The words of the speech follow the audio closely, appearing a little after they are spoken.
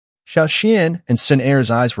Xiao Xian and Sun Er's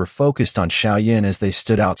eyes were focused on Xiao Yin as they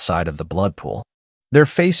stood outside of the blood pool. Their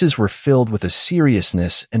faces were filled with a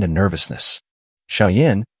seriousness and a nervousness. Xiao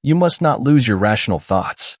Yin, you must not lose your rational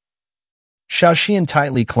thoughts. Xiao Xian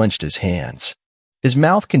tightly clenched his hands. His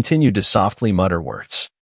mouth continued to softly mutter words.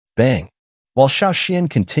 Bang! While Xiao Xian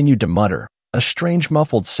continued to mutter, a strange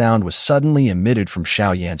muffled sound was suddenly emitted from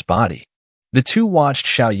Xiao Yan's body. The two watched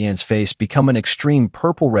Xiao Yan's face become an extreme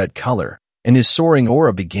purple-red color, and his soaring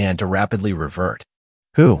aura began to rapidly revert.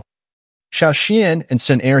 Who? Xiao Xian and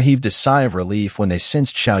Sun Er heaved a sigh of relief when they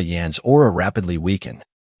sensed Xiao Yan's aura rapidly weaken.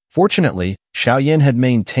 Fortunately, Xiao Yan had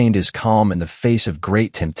maintained his calm in the face of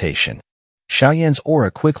great temptation. Xiao Yan's aura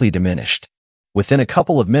quickly diminished. Within a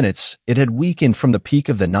couple of minutes, it had weakened from the peak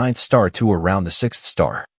of the 9th star to around the 6th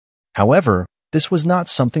star. However, this was not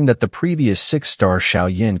something that the previous 6-star Xiao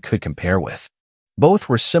Yan could compare with. Both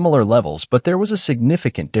were similar levels, but there was a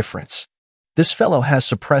significant difference. This fellow has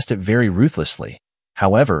suppressed it very ruthlessly.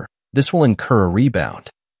 However, this will incur a rebound.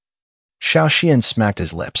 Xiao Xian smacked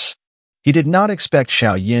his lips. He did not expect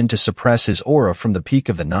Xiao Yin to suppress his aura from the peak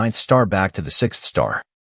of the 9th star back to the 6th star.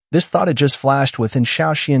 This thought had just flashed within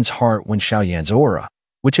Xiao Xian's heart when Xiao Yan's aura,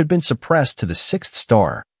 which had been suppressed to the 6th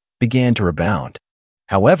star, began to rebound.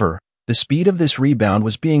 However, the speed of this rebound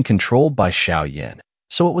was being controlled by Xiao Yin,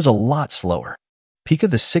 so it was a lot slower. Peak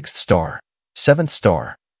of the 6th star, 7th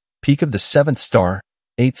star, peak of the 7th star,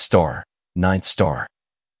 8th star, 9th star.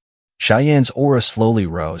 Xiao Yan's aura slowly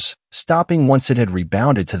rose, stopping once it had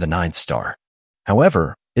rebounded to the 9th star.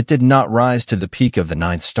 However, it did not rise to the peak of the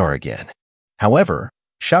 9th star again. However,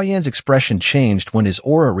 Xiao Yan's expression changed when his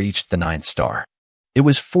aura reached the 9th star. It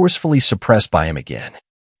was forcefully suppressed by him again.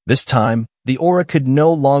 This time, the aura could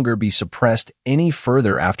no longer be suppressed any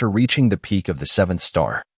further after reaching the peak of the 7th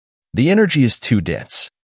star. The energy is too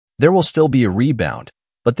dense. There will still be a rebound,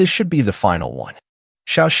 but this should be the final one.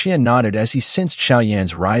 Xiao Xian nodded as he sensed Xiao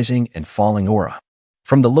Yan's rising and falling aura.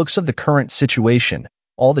 From the looks of the current situation,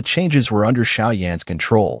 all the changes were under Xiao Yan's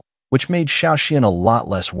control, which made Xiao Xian a lot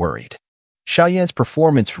less worried. Xiao Yan's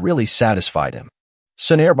performance really satisfied him.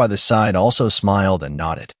 Sun Er by the side also smiled and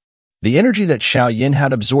nodded. The energy that Xiao Yan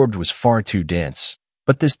had absorbed was far too dense,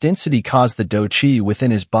 but this density caused the dou qi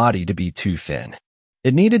within his body to be too thin.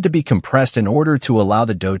 It needed to be compressed in order to allow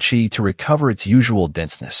the dou qi to recover its usual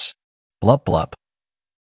denseness. Blup blup.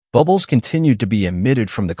 Bubbles continued to be emitted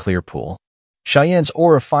from the clear pool. Xiao Yan's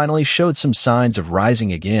aura finally showed some signs of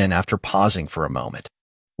rising again after pausing for a moment.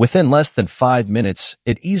 Within less than 5 minutes,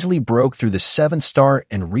 it easily broke through the 7th star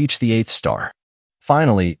and reached the 8th star.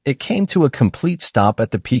 Finally, it came to a complete stop at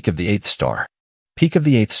the peak of the 8th star. Peak of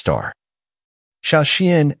the 8th star. Xiao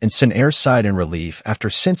Xian and Sun Er sighed in relief after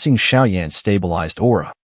sensing Xiao Yan's stabilized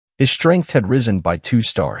aura. His strength had risen by 2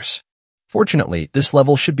 stars. Fortunately, this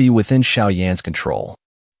level should be within Xiao Yan's control.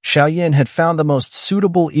 Xiao Yan had found the most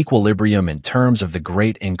suitable equilibrium in terms of the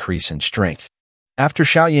great increase in strength. After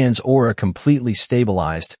Xiao Yan's aura completely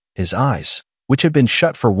stabilized, his eyes, which had been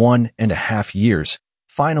shut for 1.5 years,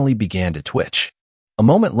 finally began to twitch. A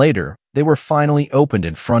moment later, they were finally opened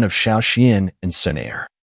in front of Xiao Xian and Sun Er.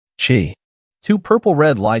 Chi. 2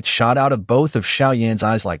 purple-red lights shot out of both of Xiao Yan's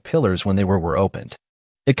eyes like pillars when they were opened.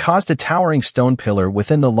 It caused a towering stone pillar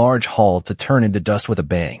within the large hall to turn into dust with a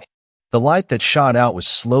bang. The light that shot out was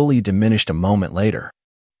slowly diminished a moment later.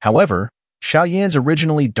 However, Xiao Yan's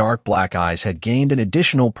originally dark black eyes had gained an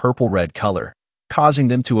additional purple-red color, causing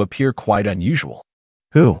them to appear quite unusual.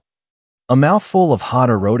 Who? A mouthful of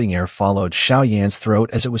hot eroding air followed Xiao Yan's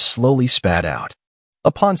throat as it was slowly spat out.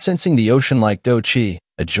 Upon sensing the ocean-like dou qi,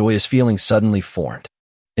 a joyous feeling suddenly formed.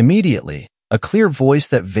 Immediately, a clear voice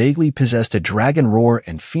that vaguely possessed a dragon roar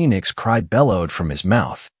and phoenix cry bellowed from his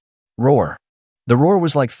mouth. Roar. The roar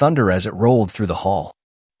was like thunder as it rolled through the hall.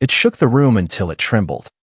 It shook the room until it trembled.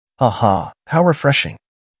 Ha, how refreshing.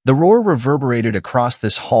 The roar reverberated across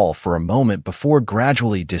this hall for a moment before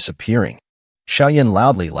gradually disappearing. Xiao Yan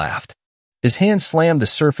loudly laughed. His hand slammed the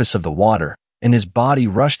surface of the water, and his body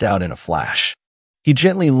rushed out in a flash. He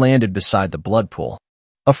gently landed beside the blood pool.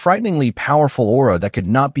 A frighteningly powerful aura that could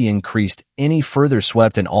not be increased any further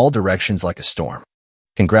swept in all directions like a storm.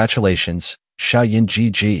 Congratulations, Xiao Yan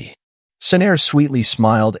GG. Sun Er sweetly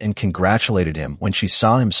smiled and congratulated him when she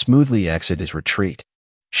saw him smoothly exit his retreat.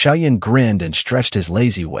 Xiao Yan grinned and stretched his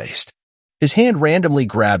lazy waist. His hand randomly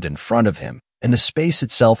grabbed in front of him, and the space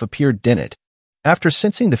itself appeared dented. After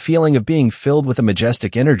sensing the feeling of being filled with a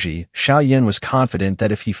majestic energy, Xiao Yan was confident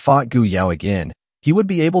that if he fought Gu Yao again, he would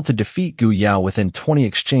be able to defeat Gu Yao within 20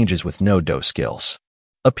 exchanges with no dou skills.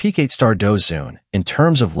 A peak 8-star dou zone, in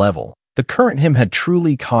terms of level, the current him had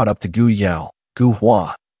truly caught up to Gu Yao, Gu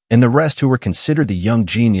Hua, and the rest who were considered the young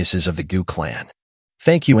geniuses of the Gu clan.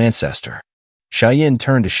 Thank you, ancestor. Xiaoyan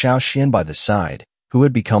turned to Xiaoxian by the side, who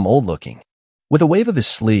had become old-looking. With a wave of his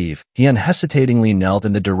sleeve, he unhesitatingly knelt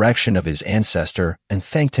in the direction of his ancestor and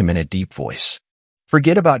thanked him in a deep voice.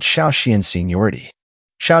 Forget about Xiaoxian's seniority.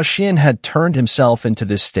 Xiaoxian had turned himself into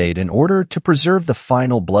this state in order to preserve the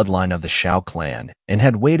final bloodline of the Xiao clan and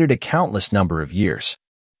had waited a countless number of years.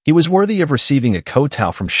 He was worthy of receiving a kowtow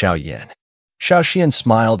from Xiaoyan. Xiaoxian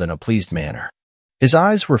smiled in a pleased manner. His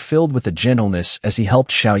eyes were filled with a gentleness as he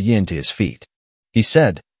helped Xiaoyan to his feet. He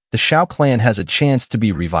said, "The Xiao clan has a chance to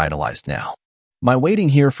be revitalized now. My waiting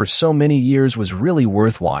here for so many years was really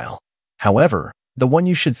worthwhile. However, the one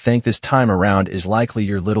you should thank this time around is likely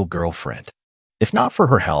your little girlfriend. If not for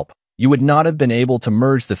her help, you would not have been able to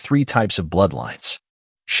merge the three types of bloodlines."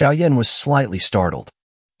 Xiaoyan was slightly startled.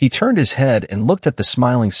 He turned his head and looked at the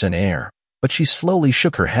smiling Sun Er, but she slowly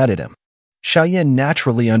shook her head at him. Xiaoyan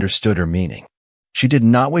naturally understood her meaning. She did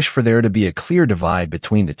not wish for there to be a clear divide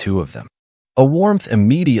between the two of them. A warmth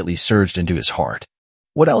immediately surged into his heart.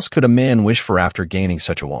 What else could a man wish for after gaining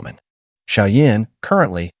such a woman? Xiaoyan,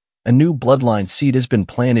 currently, a new bloodline seed has been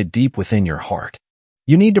planted deep within your heart.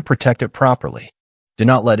 You need to protect it properly. Do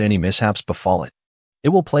not let any mishaps befall it. It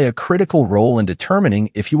will play a critical role in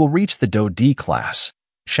determining if you will reach the Do D class.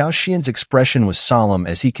 Xiaoxian's expression was solemn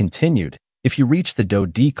as he continued, "If you reach the Do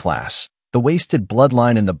D class, the wasted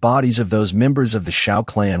bloodline in the bodies of those members of the Xiao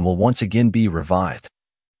clan will once again be revived.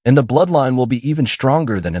 And the bloodline will be even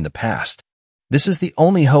stronger than in the past. This is the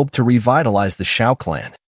only hope to revitalize the Xiao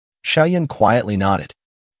clan." Xiaoyan quietly nodded.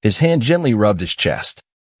 His hand gently rubbed his chest.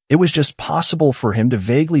 It was just possible for him to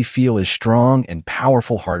vaguely feel his strong and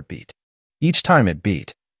powerful heartbeat. Each time it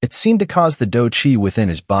beat, it seemed to cause the Do Qi within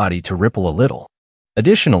his body to ripple a little.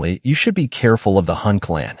 Additionally, you should be careful of the Hun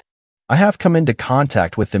clan. I have come into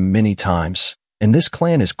contact with them many times, and this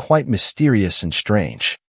clan is quite mysterious and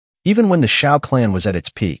strange. Even when the Xiao clan was at its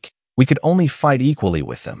peak, we could only fight equally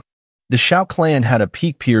with them. The Xiao clan had a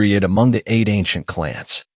peak period among the 8 ancient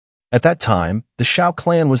clans. At that time, the Xiao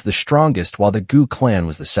clan was the strongest while the Gu clan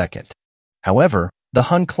was the second. However, the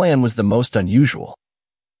Hun clan was the most unusual.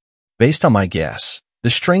 Based on my guess, the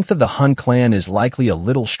strength of the Hun clan is likely a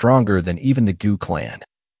little stronger than even the Gu clan.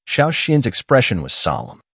 Xiaoxian's expression was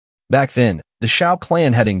solemn. Back then, the Xiao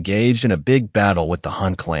clan had engaged in a big battle with the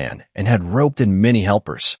Hun clan and had roped in many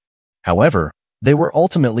helpers. However, they were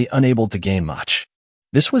ultimately unable to gain much.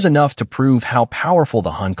 This was enough to prove how powerful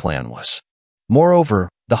the Hun clan was. Moreover,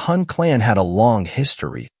 the Hun clan had a long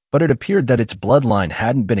history, but it appeared that its bloodline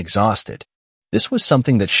hadn't been exhausted. This was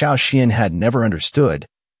something that Xiaoxian had never understood,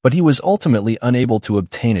 but he was ultimately unable to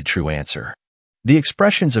obtain a true answer. The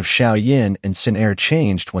expressions of Xiaoyan and Sun Er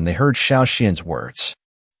changed when they heard Xiaoxian's words.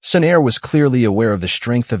 Sun Er was clearly aware of the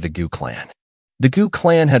strength of the Gu clan. The Gu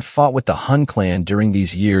clan had fought with the Hun clan during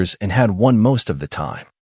these years and had won most of the time.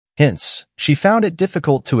 Hence, she found it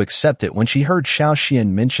difficult to accept it when she heard Xiaoxian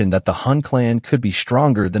mention that the Hun clan could be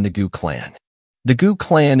stronger than the Gu clan. The Gu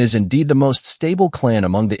clan is indeed the most stable clan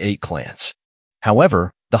among the 8 clans.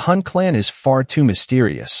 However, the Hun clan is far too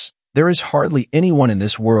mysterious. There is hardly anyone in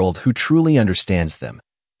this world who truly understands them.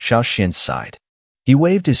 Xiaoxian sighed. He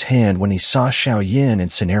waved his hand when he saw Xiaoyan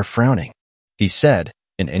and Sun Er frowning. He said,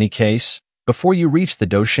 "In any case, before you reach the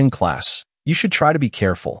Doshin class, you should try to be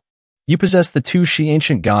careful. You possess the 2 Shi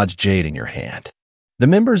ancient gods jade in your hand. The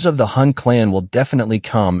members of the Hun clan will definitely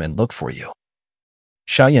come and look for you."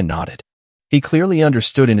 Xiaoyan nodded. He clearly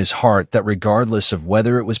understood in his heart that regardless of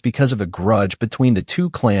whether it was because of a grudge between the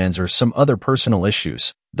 2 clans or some other personal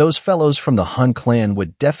issues, those fellows from the Hun clan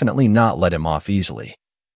would definitely not let him off easily.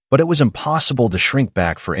 But it was impossible to shrink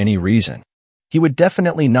back for any reason. He would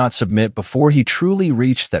definitely not submit before he truly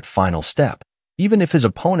reached that final step, even if his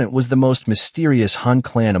opponent was the most mysterious Hun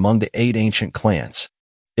clan among the 8 ancient clans.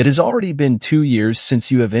 It has already been 2 years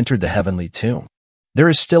since you have entered the Heavenly Tomb. There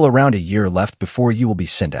is still around a year left before you will be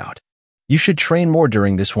sent out. You should train more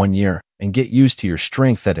during this 1 year and get used to your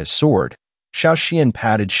strength at his sword. Xiaoxian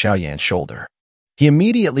patted Xiaoyan's shoulder. He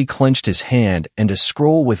immediately clenched his hand and a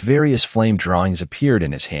scroll with various flame drawings appeared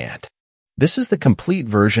in his hand. This is the complete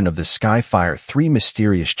version of the Skyfire 3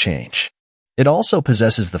 mysterious change. It also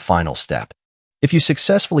possesses the final step. If you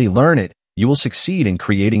successfully learn it, you will succeed in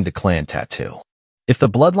creating the clan tattoo. If the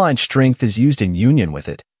bloodline strength is used in union with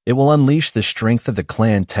it, it will unleash the strength of the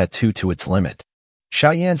clan tattoo to its limit.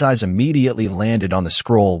 Xiaoyan's eyes immediately landed on the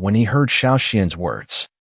scroll when he heard Xiaoxian's words.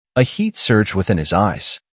 A heat surged within his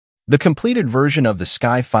eyes. The completed version of the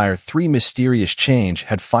Skyfire 3 mysterious change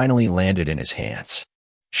had finally landed in his hands.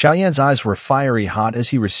 Xiaoyan's eyes were fiery hot as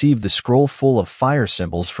he received the scroll full of fire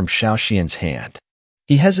symbols from Xiaoxian's hand.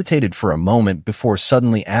 He hesitated for a moment before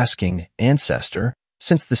suddenly asking, "Ancestor,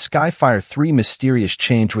 Since the Skyfire 3 mysterious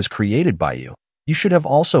change was created by you, you should have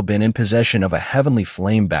also been in possession of a heavenly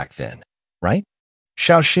flame back then, right?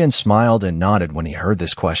 Xiao Xin smiled and nodded when he heard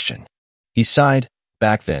this question. He sighed.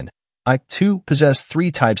 Back then, I too possessed 3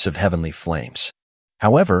 types of heavenly flames.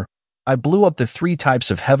 However, I blew up the 3 types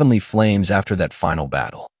of heavenly flames after that final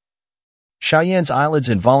battle. Xiaoyan's eyelids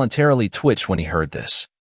involuntarily twitched when he heard this.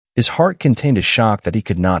 His heart contained a shock that he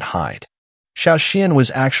could not hide. Xiao Xian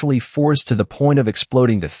was actually forced to the point of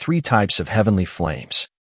exploding the 3 types of heavenly flames.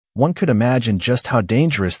 One could imagine just how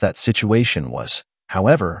dangerous that situation was.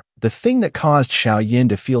 However, the thing that caused Xiaoyan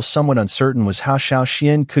to feel somewhat uncertain was how Xiao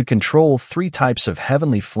Xian could control 3 types of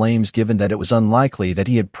heavenly flames, given that it was unlikely that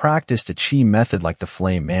he had practiced a qi method like the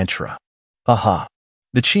flame mantra. Haha.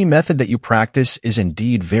 The qi method that you practice is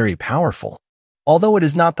indeed very powerful. Although it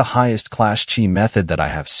is not the highest class qi method that I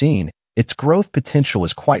have seen, its growth potential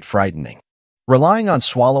is quite frightening. Relying on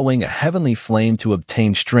swallowing a heavenly flame to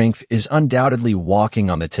obtain strength is undoubtedly walking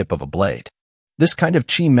on the tip of a blade. This kind of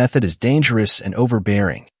qi method is dangerous and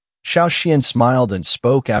overbearing. Xiao Xian smiled and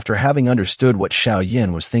spoke after having understood what Xiao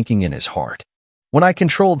Yin was thinking in his heart. When I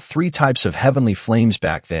controlled 3 types of heavenly flames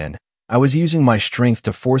back then, I was using my strength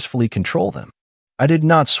to forcefully control them. I did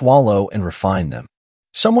not swallow and refine them.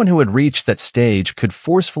 Someone who had reached that stage could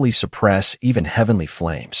forcefully suppress even heavenly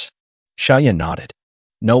flames. Xiao Yin nodded.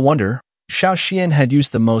 No wonder. Xiao Xian had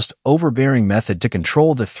used the most overbearing method to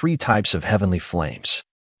control the 3 types of heavenly flames.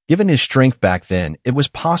 Given his strength back then, it was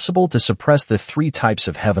possible to suppress the 3 types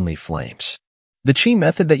of heavenly flames. The qi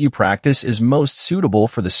method that you practice is most suitable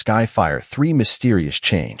for the Skyfire 3 mysterious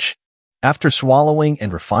change. After swallowing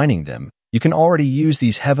and refining them, you can already use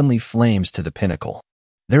these heavenly flames to the pinnacle.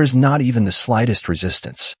 There is not even the slightest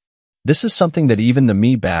resistance. This is something that even the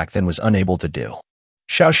me back then was unable to do.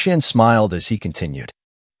 Xiao Xian smiled as he continued.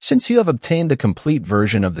 Since you have obtained the complete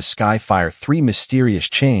version of the Skyfire 3 mysterious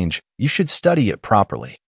change, you should study it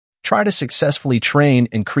properly. Try to successfully train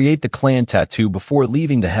and create the clan tattoo before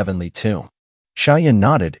leaving the heavenly tomb. Xiaoyan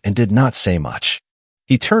nodded and did not say much.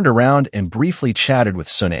 He turned around and briefly chatted with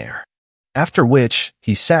Sun Er. After which,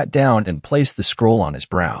 he sat down and placed the scroll on his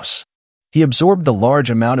brows. He absorbed the large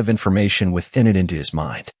amount of information within it into his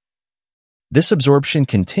mind. This absorption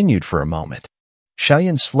continued for a moment.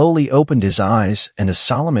 Xiaoyan slowly opened his eyes and a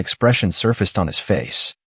solemn expression surfaced on his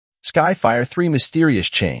face. Skyfire 3 mysterious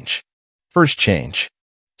change. First change.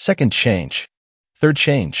 Second change. Third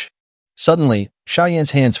change. Suddenly,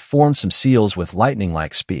 Xiaoyan's hands formed some seals with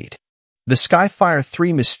lightning-like speed. The Skyfire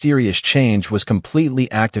 3 mysterious change was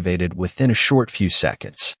completely activated within a short few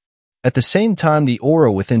seconds. At the same time, the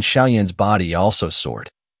aura within Xiaoyan's body also soared.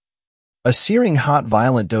 A searing hot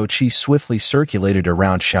violent dou qi swiftly circulated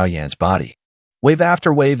around Xiaoyan's body. Wave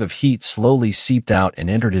after wave of heat slowly seeped out and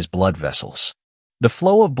entered his blood vessels. The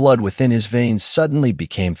flow of blood within his veins suddenly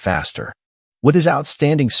became faster. With his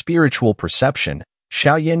outstanding spiritual perception,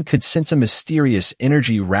 Xiaoyan could sense a mysterious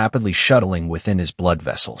energy rapidly shuttling within his blood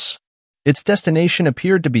vessels. Its destination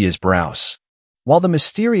appeared to be his brows. While the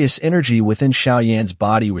mysterious energy within Xiaoyan's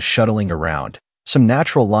body was shuttling around, some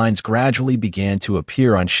natural lines gradually began to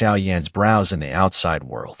appear on Xiaoyan's brows in the outside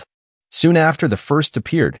world. Soon after the first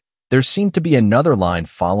appeared, there seemed to be another line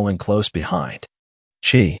following close behind.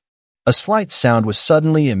 Qi. A slight sound was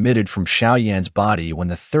suddenly emitted from Xiaoyan's body when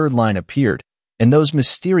the third line appeared, and those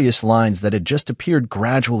mysterious lines that had just appeared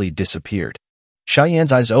gradually disappeared.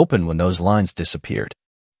 Xiaoyan's eyes opened when those lines disappeared.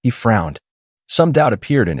 He frowned. Some doubt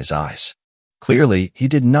appeared in his eyes. Clearly, he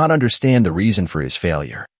did not understand the reason for his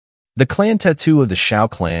failure. The clan tattoo of the Xiao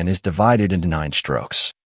clan is divided into 9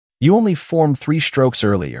 strokes. You only formed 3 strokes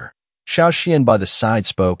earlier. Xiao Xian by the side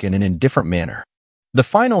spoke in an indifferent manner. The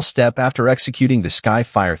final step after executing the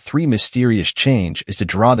Skyfire 3 mysterious change is to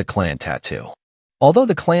draw the clan tattoo. Although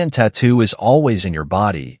the clan tattoo is always in your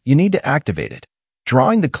body, you need to activate it.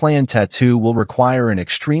 Drawing the clan tattoo will require an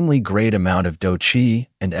extremely great amount of dou qi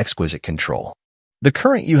and exquisite control. The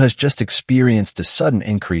current you has just experienced a sudden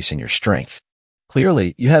increase in your strength.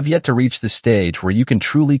 Clearly, you have yet to reach the stage where you can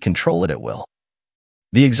truly control it at will.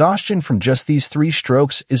 The exhaustion from just these 3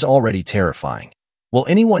 strokes is already terrifying. Will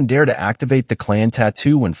anyone dare to activate the clan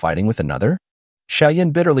tattoo when fighting with another?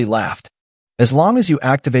 Xiaoyan bitterly laughed. As long as you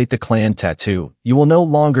activate the clan tattoo, you will no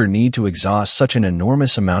longer need to exhaust such an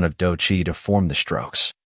enormous amount of dou qi to form the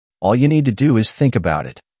strokes. All you need to do is think about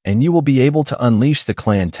it, and you will be able to unleash the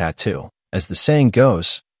clan tattoo. As the saying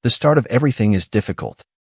goes, the start of everything is difficult.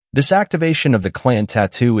 This activation of the clan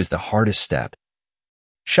tattoo is the hardest step.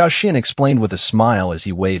 Xiao Xin explained with a smile as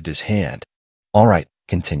he waved his hand. All right,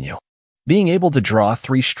 continue. Being able to draw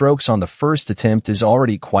 3 strokes on the first attempt is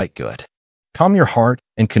already quite good. Calm your heart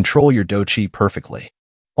and control your dou qi perfectly.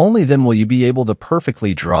 Only then will you be able to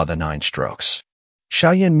perfectly draw the 9 strokes.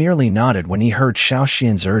 Xiaoyan merely nodded when he heard Xiao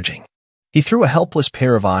Xian's urging. He threw a helpless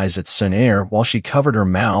pair of eyes at Sun Er while she covered her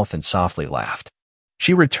mouth and softly laughed.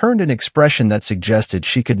 She returned an expression that suggested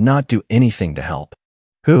she could not do anything to help.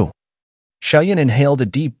 Who? Xiaoyan inhaled a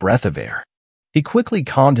deep breath of air. He quickly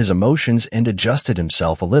calmed his emotions and adjusted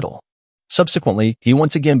himself a little. Subsequently, he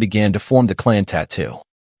once again began to form the clan tattoo.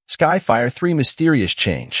 Skyfire 3 Mysterious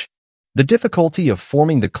Change. The difficulty of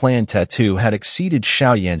forming the clan tattoo had exceeded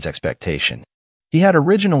Xiaoyan's expectation. He had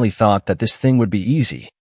originally thought that this thing would be easy.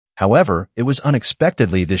 However, it was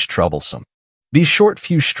unexpectedly this troublesome. These short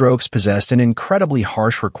few strokes possessed an incredibly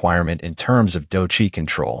harsh requirement in terms of Douqi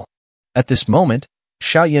control. At this moment,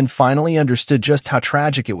 Xiaoyan finally understood just how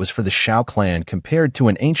tragic it was for the Xiao clan compared to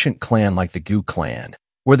an ancient clan like the Gu clan,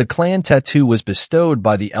 where the clan tattoo was bestowed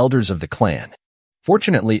by the elders of the clan.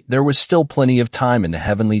 Fortunately, there was still plenty of time in the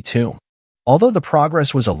heavenly tomb. Although the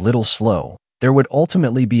progress was a little slow, there would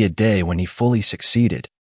ultimately be a day when he fully succeeded.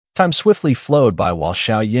 Time swiftly flowed by while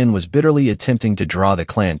Xiaoyan was bitterly attempting to draw the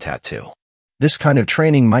clan tattoo. This kind of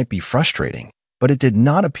training might be frustrating, but it did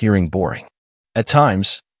not appearing boring. At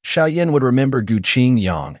times, Xiaoyan would remember Gu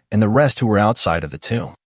Qingyang and the rest who were outside of the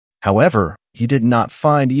tomb. However, he did not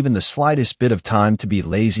find even the slightest bit of time to be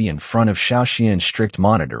lazy in front of Xiao Xian's strict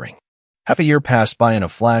monitoring. Half a year passed by in a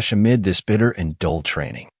flash amid this bitter and dull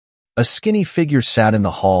training. A skinny figure sat in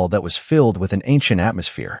the hall that was filled with an ancient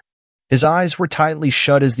atmosphere. His eyes were tightly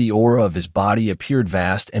shut as the aura of his body appeared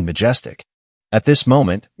vast and majestic. At this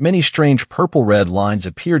moment, many strange purple-red lines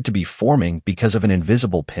appeared to be forming because of an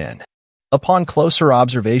invisible pin. Upon closer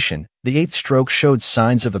observation, the 8th stroke showed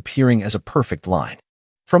signs of appearing as a perfect line.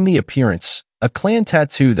 From the appearance, a clan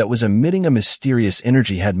tattoo that was emitting a mysterious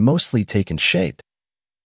energy had mostly taken shape.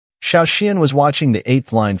 Xiao Xian was watching the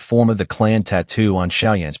 8th line form of the clan tattoo on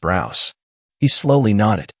Xiaoyan's brows. He slowly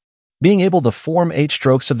nodded. Being able to form 8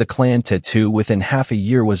 strokes of the clan tattoo within half a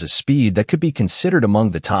year was a speed that could be considered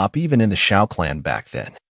among the top even in the Xiao clan back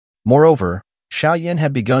then. Moreover, Xiaoyan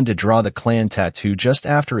had begun to draw the clan tattoo just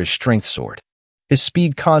after his strength soared. His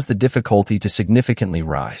speed caused the difficulty to significantly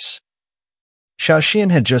rise. Xiao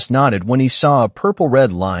Xian had just nodded when he saw a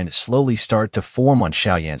purple-red line slowly start to form on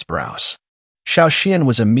Xiaoyan's brows. Xiao Xian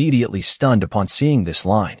was immediately stunned upon seeing this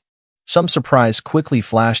line. Some surprise quickly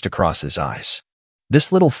flashed across his eyes.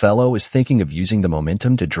 This little fellow is thinking of using the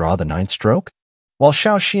momentum to draw the 9th stroke? While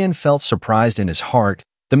Xiao Xian felt surprised in his heart,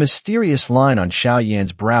 the mysterious line on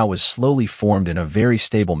Xiaoyan's brow was slowly formed in a very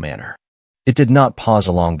stable manner. It did not pause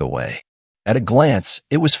along the way. At a glance,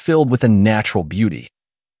 it was filled with a natural beauty.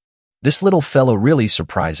 This little fellow really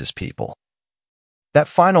surprises people. That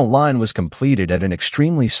final line was completed at an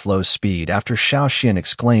extremely slow speed after Xiao Xian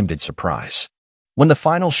exclaimed in surprise. When the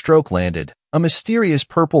final stroke landed, a mysterious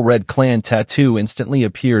purple-red clan tattoo instantly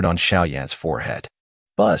appeared on Xiaoyan's forehead.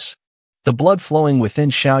 Buzz. The blood flowing within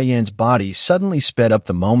Xiaoyan's body suddenly sped up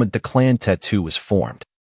the moment the clan tattoo was formed.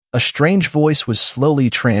 A strange voice was slowly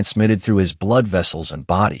transmitted through his blood vessels and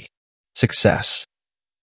body. Success.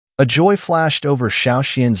 A joy flashed over Xiao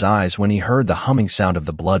Xian's eyes when he heard the humming sound of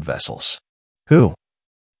the blood vessels. Who?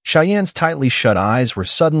 Xiaoyan's tightly shut eyes were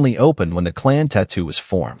suddenly opened when the clan tattoo was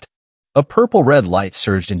formed. A purple-red light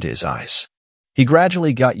surged into his eyes. He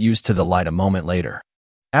gradually got used to the light a moment later.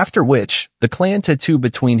 After which, the clan tattoo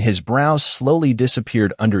between his brows slowly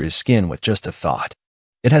disappeared under his skin with just a thought.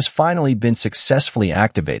 It has finally been successfully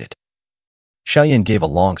activated. Xiaoyan gave a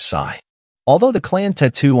long sigh. Although the clan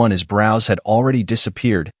tattoo on his brows had already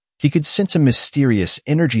disappeared, he could sense a mysterious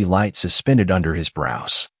energy light suspended under his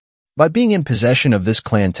brows. By being in possession of this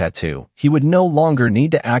clan tattoo, he would no longer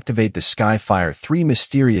need to activate the Skyfire 3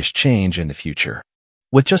 Mysterious Change in the future.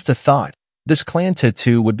 With just a thought, this clan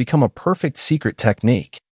tattoo would become a perfect secret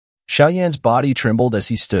technique. Xiaoyan's body trembled as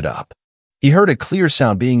he stood up. He heard a clear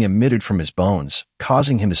sound being emitted from his bones,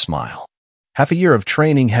 causing him to smile. Half a year of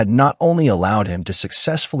training had not only allowed him to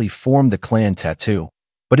successfully form the clan tattoo,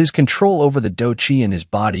 but his control over the Douqi in his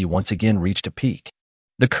body once again reached a peak.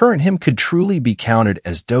 The current him could truly be counted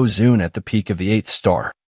as Do Zun at the peak of the 8th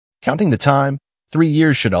star. Counting the time, 3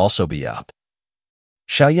 years should also be up.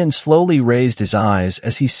 Xiaoyan slowly raised his eyes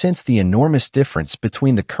as he sensed the enormous difference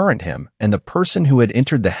between the current him and the person who had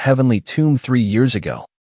entered the heavenly tomb 3 years ago.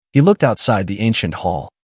 He looked outside the ancient hall.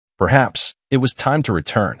 Perhaps it was time to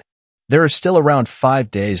return. There are still around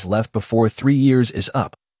 5 days left before 3 years is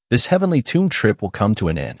up. This heavenly tomb trip will come to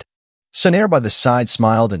an end. Sun Er by the side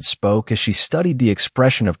smiled and spoke as she studied the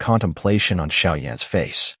expression of contemplation on Xiaoyan's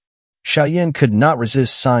face. Xiaoyan could not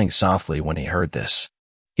resist sighing softly when he heard this.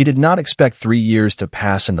 He did not expect 3 years to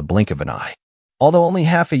pass in the blink of an eye. Although only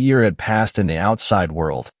half a year had passed in the outside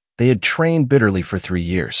world, they had trained bitterly for 3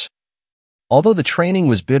 years. Although the training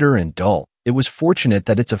was bitter and dull, it was fortunate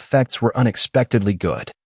that its effects were unexpectedly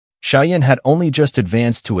good. Xiaoyan had only just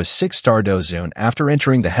advanced to a 6-star dozone after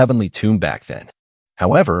entering the Heavenly Tomb back then.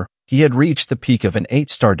 However, he had reached the peak of an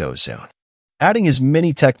 8-star dozone. Adding his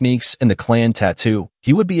many techniques and the clan tattoo,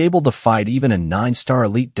 he would be able to fight even a 9-star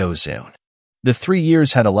elite dozone. The 3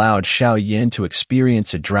 years had allowed Xiaoyan to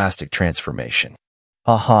experience a drastic transformation.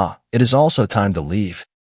 Haha, it is also time to leave.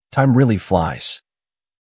 Time really flies.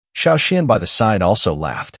 Xiaoxian by the side also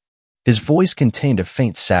laughed. His voice contained a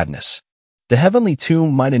faint sadness. The Heavenly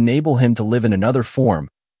Tomb might enable him to live in another form,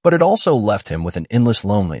 but it also left him with an endless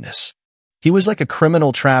loneliness. He was like a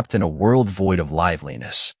criminal trapped in a world void of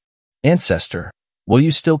liveliness. Ancestor, will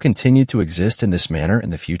you still continue to exist in this manner in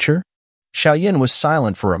the future? Xiaoyan was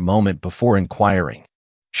silent for a moment before inquiring.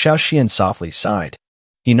 Xiaoxian softly sighed.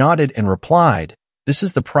 He nodded and replied, "This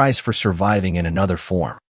is the price for surviving in another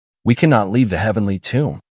form. We cannot leave the Heavenly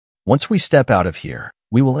Tomb. Once we step out of here,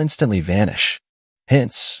 we will instantly vanish.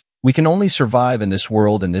 Hence, we can only survive in this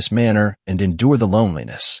world in this manner and endure the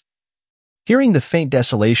loneliness." Hearing the faint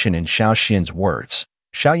desolation in Xiaoxian's words,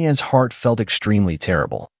 Xiaoyan's heart felt extremely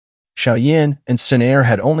terrible. Xiaoyan and Sunair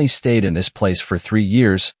had only stayed in this place for 3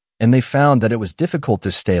 years, and they found that it was difficult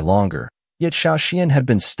to stay longer, yet Xiaoxian had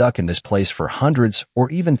been stuck in this place for hundreds or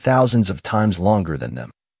even thousands of times longer than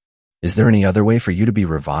them. "Is there any other way for you to be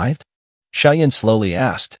revived?" Xiaoyan slowly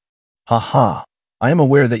asked. "Haha, I am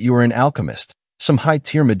aware that you are an alchemist. Some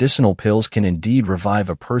high-tier medicinal pills can indeed revive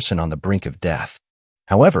a person on the brink of death.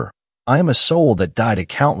 However, I am a soul that died a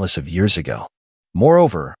countless of years ago.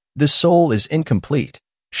 Moreover, this soul is incomplete."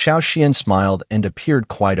 Xiaoxian smiled and appeared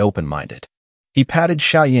quite open-minded. He patted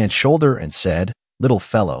Xiaoyan's shoulder and said, "Little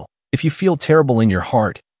fellow, if you feel terrible in your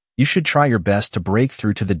heart, you should try your best to break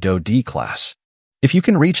through to the Do D class. If you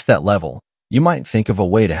can reach that level, you might think of a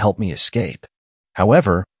way to help me escape.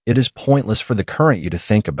 However, it is pointless for the current you to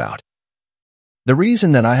think about. The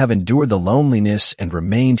reason that I have endured the loneliness and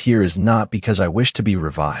remained here is not because I wish to be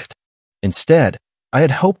revived. Instead, I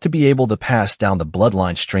had hoped to be able to pass down the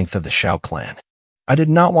bloodline strength of the Xiao clan. I did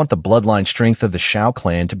not want the bloodline strength of the Xiao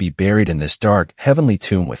clan to be buried in this dark, heavenly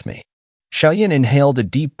tomb with me." Xiaoyan inhaled a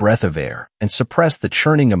deep breath of air and suppressed the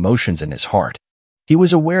churning emotions in his heart. He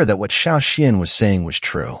was aware that what Xiaoxian was saying was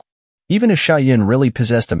true. Even if Xiaoyan really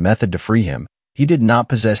possessed a method to free him, he did not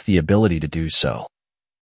possess the ability to do so.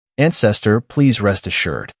 "Ancestor, please rest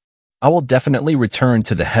assured. I will definitely return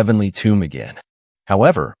to the heavenly tomb again.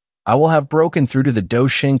 However, I will have broken through to the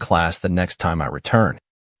Doxing class the next time I return."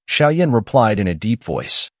 Xiaoyan replied in a deep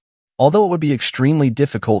voice. Although it would be extremely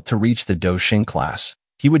difficult to reach the Doxing class,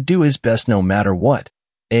 he would do his best no matter what.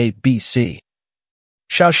 A, B, C.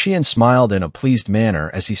 Xiaoxian smiled in a pleased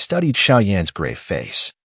manner as he studied Xiaoyan's grave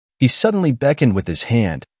face. He suddenly beckoned with his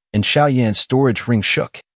hand, and Xiaoyan's storage ring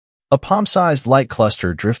shook. A palm-sized light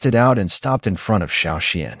cluster drifted out and stopped in front of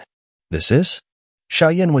Xiaoxian. "This is?"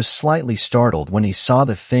 Xiaoyan was slightly startled when he saw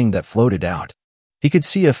the thing that floated out. He could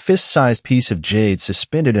see a fist-sized piece of jade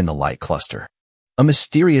suspended in the light cluster. A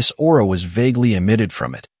mysterious aura was vaguely emitted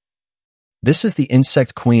from it. "This is the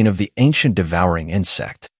insect queen of the ancient devouring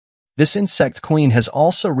insect. This insect queen has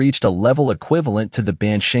also reached a level equivalent to the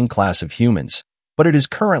Bansheng class of humans, but it is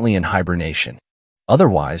currently in hibernation.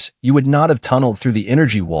 Otherwise, you would not have tunneled through the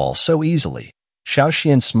energy wall so easily."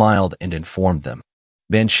 Xiaoxian smiled and informed them.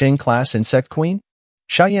 "Bansheng class insect queen?"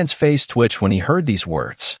 Xiaoyan's face twitched when he heard these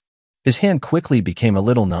words. His hand quickly became a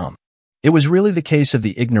little numb. It was really the case of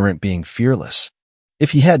the ignorant being fearless.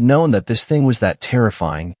 If he had known that this thing was that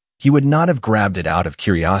terrifying, he would not have grabbed it out of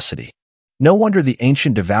curiosity. No wonder the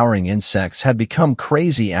ancient devouring insects had become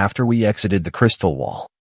crazy after we exited the crystal wall.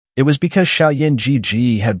 It was because Xiaoyan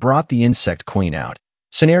Gg had brought the insect queen out.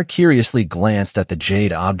 Sunair curiously glanced at the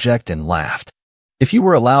jade object and laughed. "If you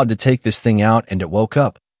were allowed to take this thing out and it woke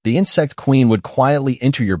up, the insect queen would quietly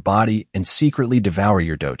enter your body and secretly devour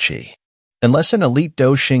your doqi. Unless an elite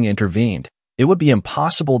Doxing intervened, it would be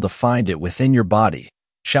impossible to find it within your body,"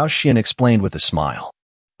 Xiaoxian explained with a smile.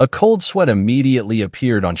 A cold sweat immediately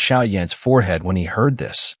appeared on Xiaoyan's forehead when he heard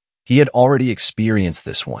this. He had already experienced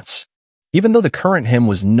this once. Even though the current him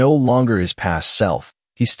was no longer his past self,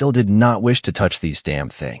 he still did not wish to touch these damn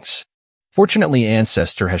things. Fortunately,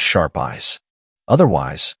 Ancestor has sharp eyes.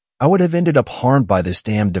 Otherwise, I would have ended up harmed by this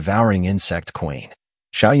damn devouring insect queen.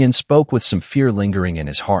 Xiaoyan spoke with some fear lingering in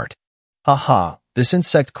his heart. "Haha, this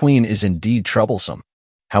insect queen is indeed troublesome.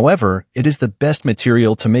 However, it is the best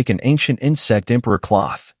material to make an ancient insect emperor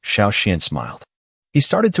cloth," Xiaoxian smiled. He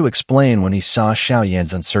started to explain when he saw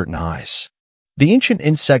Xiaoyan's uncertain eyes. The ancient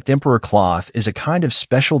insect emperor cloth is a kind of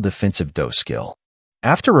special defensive dough skill.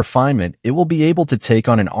 After refinement, it will be able to take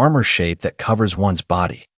on an armor shape that covers one's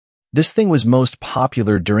body. This thing was most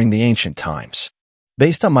popular during the ancient times.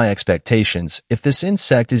 Based on my expectations, if this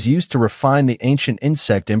insect is used to refine the ancient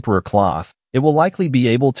insect emperor cloth, it will likely be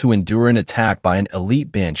able to endure an attack by an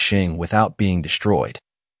elite Bansheng without being destroyed.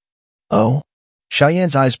 Oh?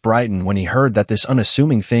 Xiaoyan's eyes brightened when he heard that this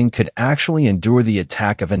unassuming thing could actually endure the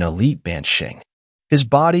attack of an elite Bansheng. His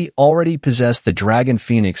body already possessed the Dragon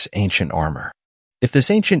Phoenix ancient armor. If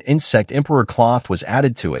this ancient insect emperor cloth was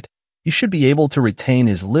added to it, he should be able to retain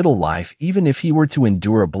his little life even if he were to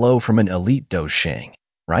endure a blow from an elite Dosheng,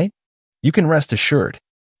 right? You can rest assured.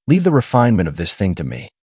 Leave the refinement of this thing to me.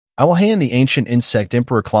 I will hand the ancient insect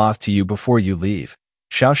emperor cloth to you before you leave.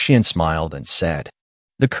 Xiao Xian smiled and said,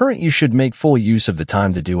 the current you should make full use of the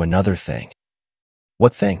time to do another thing.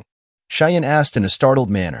 What thing? Xiaoyan asked in a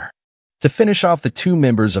startled manner. To finish off the 2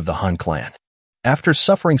 members of the Han clan. After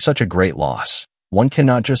suffering such a great loss, one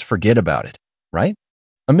cannot just forget about it, right?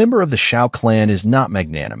 A member of the Xiao clan is not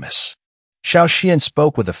magnanimous. Xiao Xian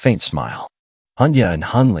spoke with a faint smile. Hunya and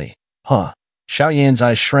Hunli, huh? Xiaoyan's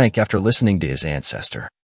eyes shrank after listening to his ancestor.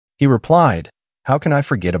 He replied, how can I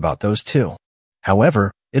forget about those 2?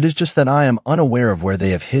 However, it is just that I am unaware of where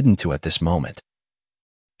they have hidden to at this moment.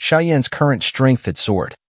 Xiaoyan's current strength had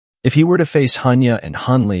soared. If he were to face Hunya and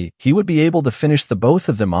Hunli, he would be able to finish the both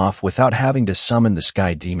of them off without having to summon the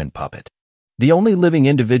Sky Demon puppet. The only living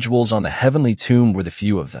individuals on the heavenly tomb were the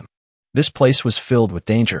few of them. This place was filled with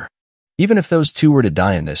danger. Even if those 2 were to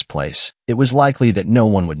die in this place, it was likely that no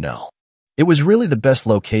one would know. It was really the best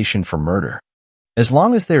location for murder. As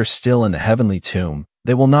long as they are still in the heavenly tomb,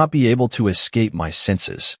 they will not be able to escape my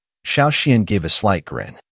senses. Xiao Xian gave a slight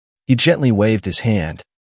grin. He gently waved his hand.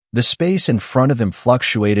 The space in front of him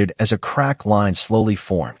fluctuated as a crack line slowly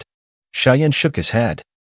formed. Xiaoyan shook his head.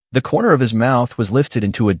 The corner of his mouth was lifted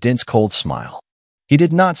into a dense cold smile. He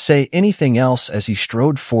did not say anything else as he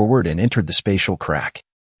strode forward and entered the spatial crack.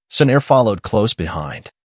 Sun Er followed close behind.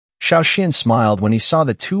 Xiao Xian smiled when he saw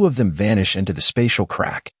the 2 of them vanish into the spatial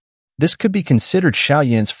crack. This could be considered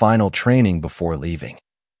Xiaoyan's final training before leaving.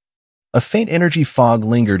 A faint energy fog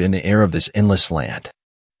lingered in the air of this endless land.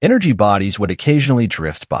 Energy bodies would occasionally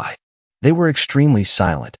drift by. They were extremely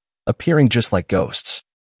silent, appearing just like ghosts.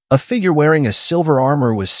 A figure wearing a silver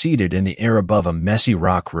armor was seated in the air above a messy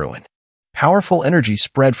rock ruin. Powerful energy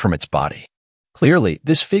spread from its body. Clearly,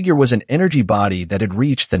 this figure was an energy body that had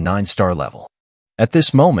reached the 9-star level. At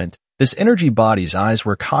this moment, this energy body's eyes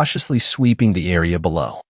were cautiously sweeping the area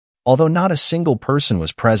below. Although not a single person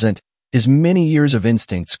was present, his many years of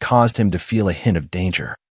instincts caused him to feel a hint of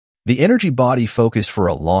danger. The energy body focused for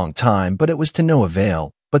a long time, but it was to no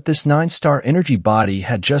avail. But this 9-star energy body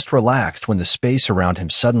had just relaxed when the space around him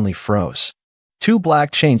suddenly froze. 2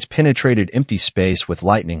 black chains penetrated empty space with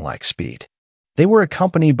lightning-like speed. They were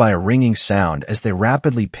accompanied by a ringing sound as they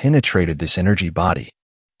rapidly penetrated this energy body.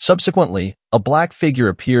 Subsequently, a black figure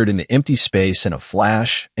appeared in the empty space in a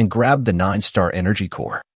flash and grabbed the 9-star energy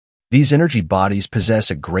core. These energy bodies possess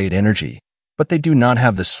a great energy, but they do not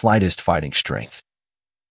have the slightest fighting strength.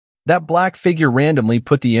 That black figure randomly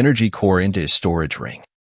put the energy core into his storage ring.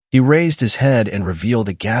 He raised his head and revealed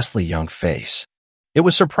a ghastly young face. It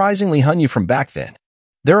was surprisingly Hunya from back then.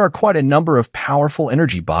 There are quite a number of powerful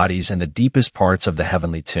energy bodies in the deepest parts of the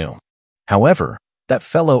heavenly tomb. However, that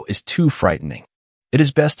fellow is too frightening. It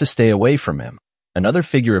is best to stay away from him. Another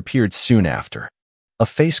figure appeared soon after. A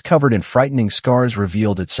face covered in frightening scars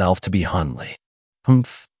revealed itself to be Hunli.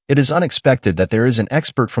 Humph, it is unexpected that there is an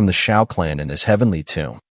expert from the Xiao clan in this heavenly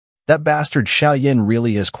tomb. That bastard Xiaoyan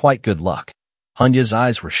really has quite good luck. Hunya's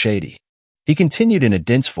eyes were shady. He continued in a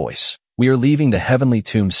dense voice, we are leaving the heavenly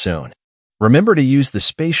tomb soon. Remember to use the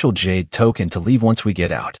spatial jade token to leave once we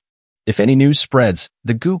get out. If any news spreads,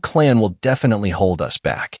 the Gu clan will definitely hold us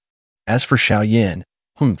back. As for Xiaoyan,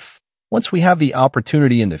 once we have the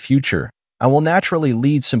opportunity in the future, I will naturally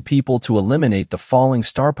lead some people to eliminate the falling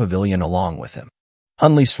star pavilion along with him.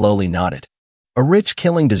 Hunli slowly nodded. A rich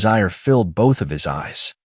killing desire filled both of his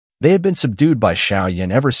eyes. They had been subdued by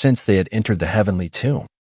Xiaoyan ever since they had entered the heavenly tomb.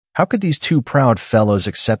 How could these 2 proud fellows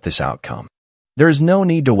accept this outcome? There is no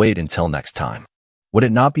need to wait until next time. Would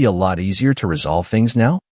it not be a lot easier to resolve things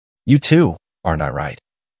now? You too, aren't I right?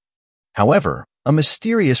 However, a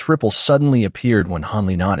mysterious ripple suddenly appeared when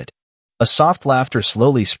Hunli nodded. A soft laughter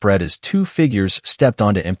slowly spread as 2 figures stepped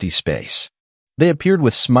onto empty space. They appeared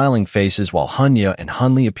with smiling faces while Hunya and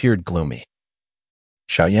Hunli appeared gloomy.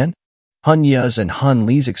 Xiaoyan? Hunya's and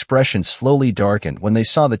Hunli's expressions slowly darkened when they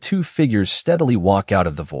saw the 2 figures steadily walk out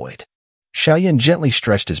of the void. Xiaoyan gently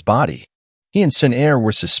stretched his body. He and Sun Er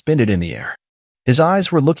were suspended in the air. His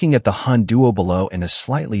eyes were looking at the Han duo below in a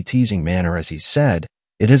slightly teasing manner as he said,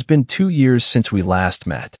 It has been 2 years since we last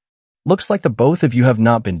met. Looks like the both of you have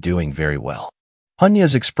not been doing very well.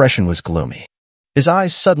 Hanya's expression was gloomy. His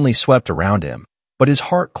eyes suddenly swept around him, but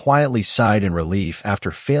his heart quietly sighed in relief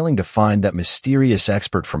after failing to find that mysterious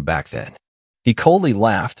expert from back then. He coldly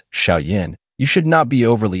laughed. Xiaoyan, you should not be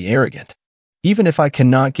overly arrogant. Even if I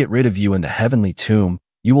cannot get rid of you in the heavenly tomb,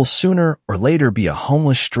 you will sooner or later be a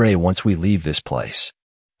homeless stray once we leave this place.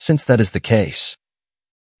 Since that is the case,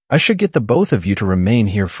 I should get the both of you to remain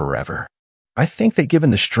here forever. I think that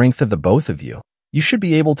given the strength of the both of you, you should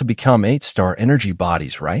be able to become 8-star energy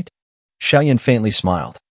bodies, right? Xiaoyan faintly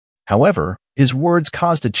smiled. However, his words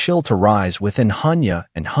caused a chill to rise within Hanya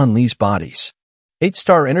and Hunli's bodies.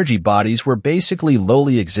 8-star energy bodies were basically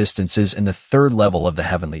lowly existences in the 3rd level of the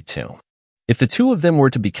heavenly tomb. If the two of them were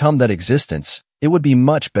to become that existence, it would be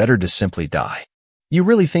much better to simply die. You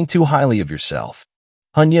really think too highly of yourself.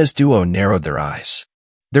 Hanya's duo narrowed their eyes.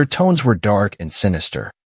 Their tones were dark and sinister.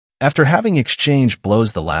 After having exchanged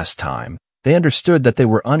blows the last time, they understood that they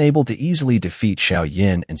were unable to easily defeat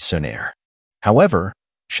Xiaoyan and Sun Er. However,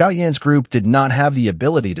 Xiaoyan's group did not have the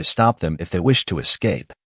ability to stop them if they wished to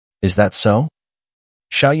escape. Is that so?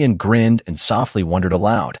 Xiaoyan grinned and softly wondered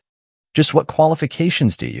aloud. Just what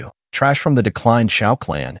qualifications do you, trash from the declined Xiao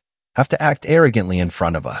clan, have to act arrogantly in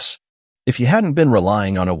front of us? If you hadn't been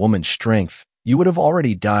relying on a woman's strength, you would have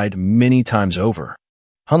already died many times over.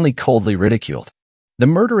 Hunli coldly ridiculed. The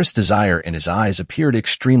murderous desire in his eyes appeared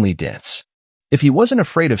extremely dense. If he wasn't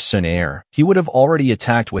afraid of Sun Er, he would have already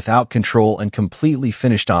attacked without control and completely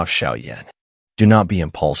finished off Xiaoyan. Do not be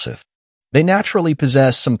impulsive. They naturally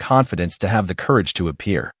possess some confidence to have the courage to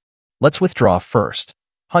appear. Let's withdraw first.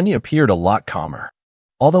 Hanya appeared a lot calmer.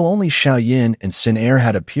 Although only Xiaoyan and Sun Er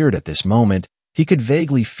had appeared at this moment, he could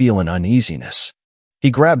vaguely feel an uneasiness. He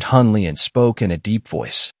grabbed Hunli and spoke in a deep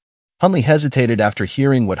voice. Hunli hesitated after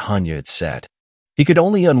hearing what Hanya had said. He could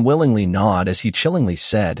only unwillingly nod as he chillingly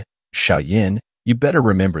said, Xiaoyan, you better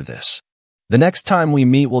remember this. The next time we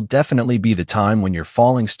meet will definitely be the time when your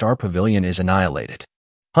falling star pavilion is annihilated.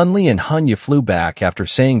 Hunli and Hanya flew back after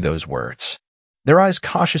saying those words. Their eyes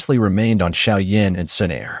cautiously remained on Xiaoyan and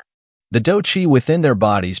Sun Er. The dou qi within their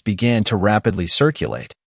bodies began to rapidly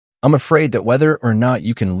circulate. I'm afraid that whether or not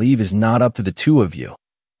you can leave is not up to the two of you.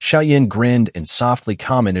 Xiaoyan grinned and softly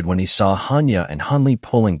commented when he saw Hanya and Hunli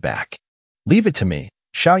pulling back. Leave it to me.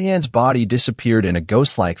 Xiaoyan's body disappeared in a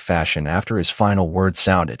ghost-like fashion after his final words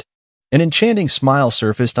sounded. An enchanting smile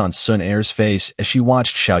surfaced on Sun Er's face as she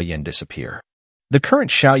watched Xiaoyan disappear. The current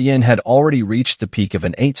Xiaoyan had already reached the peak of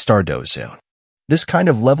an 8-star dozone. This kind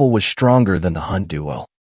of level was stronger than the Hun duo.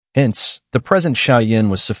 Hence, the present Xiaoyan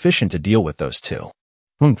was sufficient to deal with those two.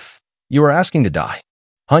 You are asking to die.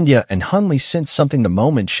 Hanya and Hunli sensed something the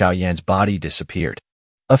moment Xiaoyan's body disappeared.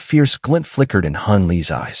 A fierce glint flickered in Hunli's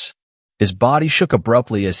eyes. His body shook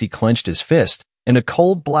abruptly as he clenched his fist, and a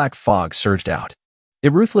cold black fog surged out.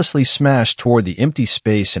 It ruthlessly smashed toward the empty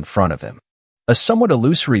space in front of him. A somewhat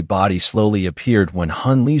illusory body slowly appeared when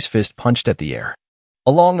Hunli's fist punched at the air.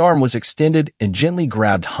 A long arm was extended and gently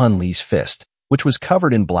grabbed Hunli's fist, which was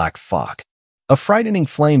covered in black fog. A frightening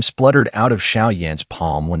flame spluttered out of Xiaoyan's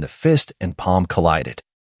palm when the fist and palm collided.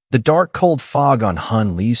 The dark, cold fog on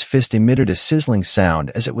Hunli's fist emitted a sizzling sound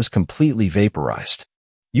as it was completely vaporized.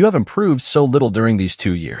 You have improved so little during these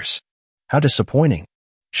 2 years. How disappointing.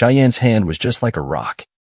 Xiaoyan's hand was just like a rock.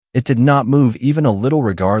 It did not move even a little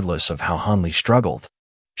regardless of how Hunli struggled.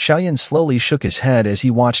 Xiaoyan slowly shook his head as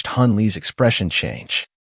he watched Hunli's expression change.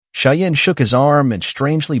 Xiaoyan shook his arm and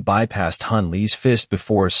strangely bypassed Hunli's fist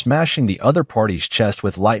before smashing the other party's chest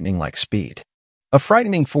with lightning-like speed. A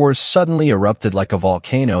frightening force suddenly erupted like a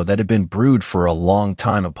volcano that had been brewed for a long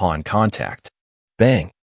time upon contact.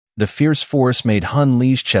 Bang! The fierce force made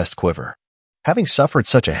Hunli's chest quiver. Having suffered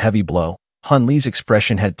such a heavy blow, Hunli's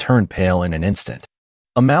expression had turned pale in an instant.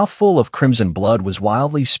 A mouthful of crimson blood was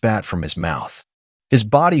wildly spat from his mouth. His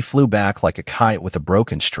body flew back like a kite with a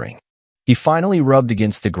broken string. He finally rubbed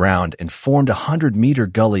against the ground and formed a 100-meter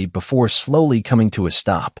gully before slowly coming to a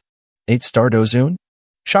stop. 8-star dozone?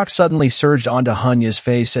 Shock suddenly surged onto Hanya's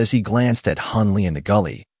face as he glanced at Hunli in the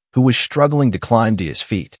gully, who was struggling to climb to his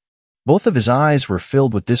feet. Both of his eyes were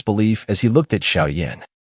filled with disbelief as he looked at Xiaoyan.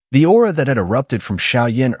 The aura that had erupted from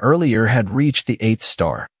Xiaoyan earlier had reached the 8th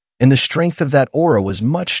star, and the strength of that aura was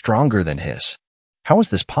much stronger than his. How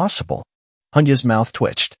was this possible? Hanya's mouth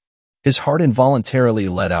twitched. His heart involuntarily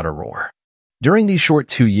let out a roar. During these short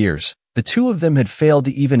 2 years, the two of them had failed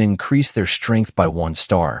to even increase their strength by 1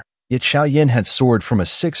 star, yet Xiaoyan had soared from a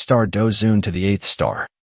 6-star dozone to the 8th star.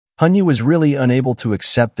 Hanya was really unable to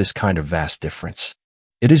accept this kind of vast difference.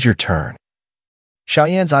 It is your turn.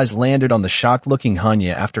 Xiaoyan's eyes landed on the shocked-looking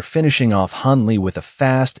Hanya after finishing off Hun Li with a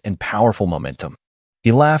fast and powerful momentum.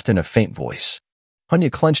 He laughed in a faint voice. Hanya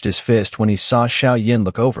clenched his fist when he saw Xiaoyan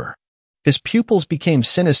look over. His pupils became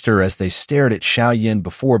sinister as they stared at Xiaoyan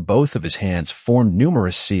before both of his hands formed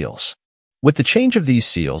numerous seals. With the change of these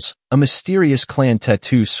seals, a mysterious clan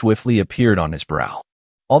tattoo swiftly appeared on his brow.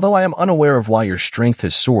 Although I am unaware of why your strength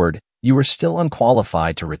has soared, you are still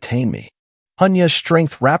unqualified to retain me. Hanya's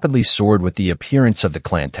strength rapidly soared with the appearance of the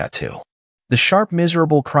clan tattoo. The sharp,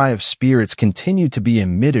 miserable cry of spirits continued to be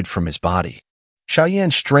emitted from his body.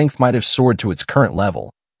 Xiaoyan's strength might have soared to its current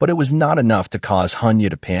level, but it was not enough to cause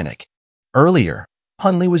Hanya to panic. Earlier,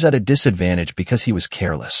 Hun Li was at a disadvantage because he was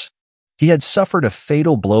careless. He had suffered a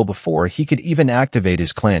fatal blow before he could even activate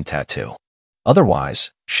his clan tattoo.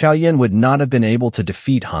 Otherwise, Xiaoyan would not have been able to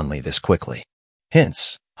defeat Hun Li this quickly.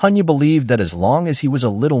 Hence, Hanya believed that as long as he was a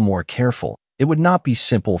little more careful, it would not be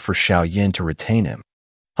simple for Xiaoyan to retain him.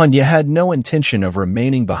 Hanya had no intention of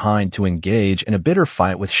remaining behind to engage in a bitter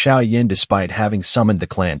fight with Xiaoyan despite having summoned the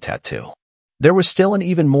clan tattoo. There was still an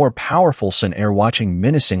even more powerful Sun heir watching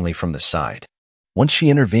menacingly from the side. Once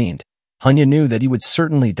she intervened, Hanya knew that he would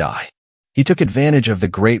certainly die. He took advantage of the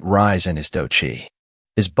great rise in his Do Qi.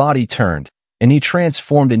 His body turned, and he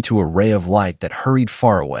transformed into a ray of light that hurried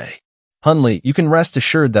far away. Hun Li, you can rest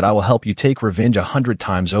assured that I will help you take revenge 100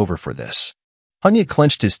 times over for this. Hanya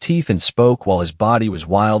clenched his teeth and spoke while his body was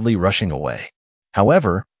wildly rushing away.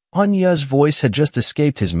 However, Hanya's voice had just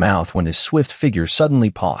escaped his mouth when his swift figure suddenly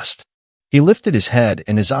paused. He lifted his head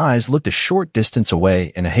and his eyes looked a short distance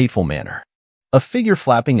away in a hateful manner. A figure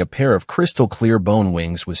flapping a pair of crystal-clear bone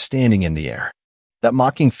wings was standing in the air. That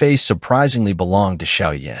mocking face surprisingly belonged to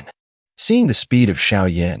Xiaoyan. Seeing the speed of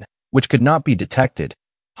Xiaoyan, which could not be detected,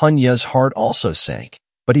 Hanya's heart also sank,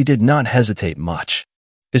 but he did not hesitate much.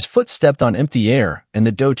 His foot stepped on empty air, and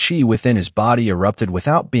the Do Qi within his body erupted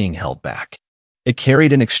without being held back. It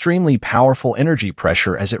carried an extremely powerful energy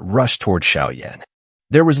pressure as it rushed toward Xiaoyan.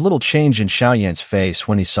 There was little change in Xiaoyan's face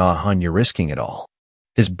when he saw Hanya risking it all.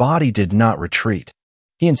 His body did not retreat.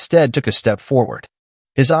 He instead took a step forward.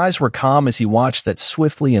 His eyes were calm as he watched that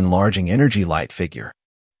swiftly enlarging energy light figure.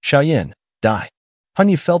 Xiaoyan, die.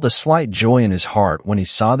 Hanya felt a slight joy in his heart when he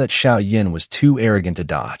saw that Xiaoyan was too arrogant to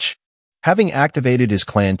dodge. Having activated his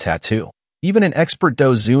clan tattoo, even an expert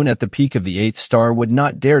Dozun at the peak of the 8th star would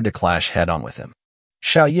not dare to clash head-on with him.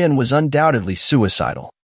 Xiaoyan was undoubtedly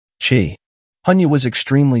suicidal. Hanya was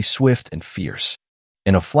extremely swift and fierce.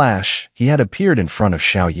 In a flash, he had appeared in front of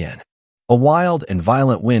Xiaoyan. A wild and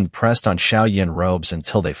violent wind pressed on Xiaoyan's robes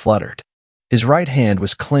until they fluttered. His right hand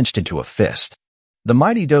was clenched into a fist. The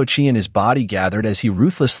mighty Do Qi in his body gathered as he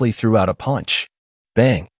ruthlessly threw out a punch.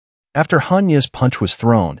 Bang! After Hanya's punch was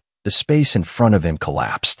thrown, the space in front of him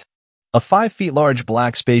collapsed. A 5 feet large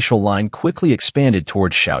black spatial line quickly expanded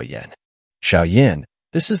towards Xiaoyan. Xiaoyan,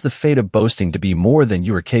 this is the fate of boasting to be more than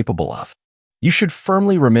you are capable of. You should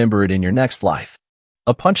firmly remember it in your next life.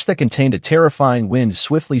 A punch that contained a terrifying wind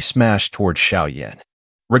swiftly smashed towards Xiaoyan.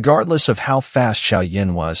 Regardless of how fast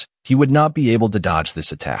Xiaoyan was, he would not be able to dodge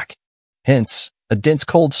this attack. Hence, a dense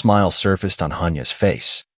cold smile surfaced on Hanya's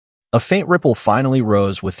face. A faint ripple finally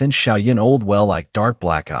rose within Xiaoyan's old well-like dark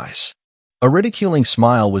black eyes. A ridiculing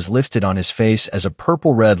smile was lifted on his face as a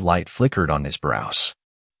purple-red light flickered on his brows.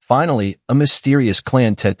 Finally, a mysterious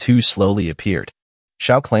clan tattoo slowly appeared.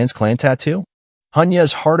 Xiao Clan's clan tattoo?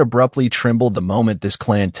 Hanya's heart abruptly trembled the moment this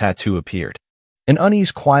clan tattoo appeared. An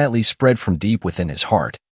unease quietly spread from deep within his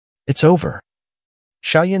heart. It's over.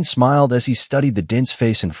 Xiaoyan smiled as he studied the dense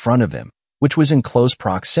face in front of him, which was in close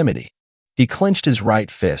proximity. He clenched his right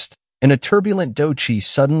fist, and a turbulent Do Qi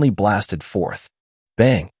suddenly blasted forth.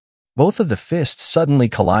 Bang! Both of the fists suddenly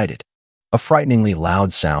collided. A frighteningly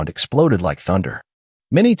loud sound exploded like thunder.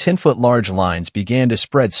 Many 10-foot large lines began to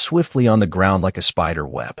spread swiftly on the ground like a spider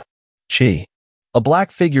web. A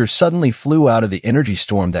black figure suddenly flew out of the energy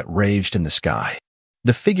storm that raged in the sky.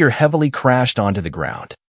 The figure heavily crashed onto the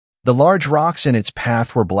ground. The large rocks in its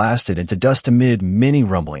path were blasted into dust amid many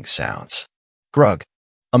rumbling sounds. Grug.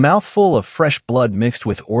 A mouthful of fresh blood mixed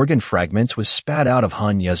with organ fragments was spat out of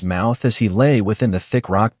Hanya's mouth as he lay within the thick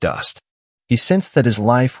rock dust. He sensed that his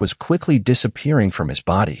life was quickly disappearing from his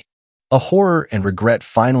body. A horror and regret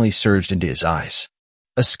finally surged into his eyes.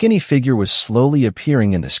 A skinny figure was slowly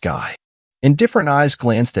appearing in the sky. Indifferent eyes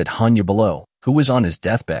glanced at Hanya below, who was on his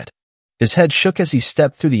deathbed. His head shook as he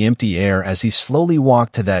stepped through the empty air as he slowly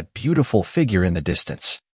walked to that beautiful figure in the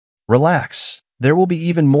distance. Relax. There will be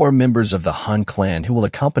even more members of the Han clan who will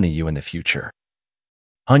accompany you in the future.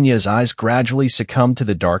 Hanya's eyes gradually succumbed to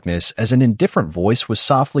the darkness as an indifferent voice was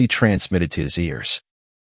softly transmitted to his ears.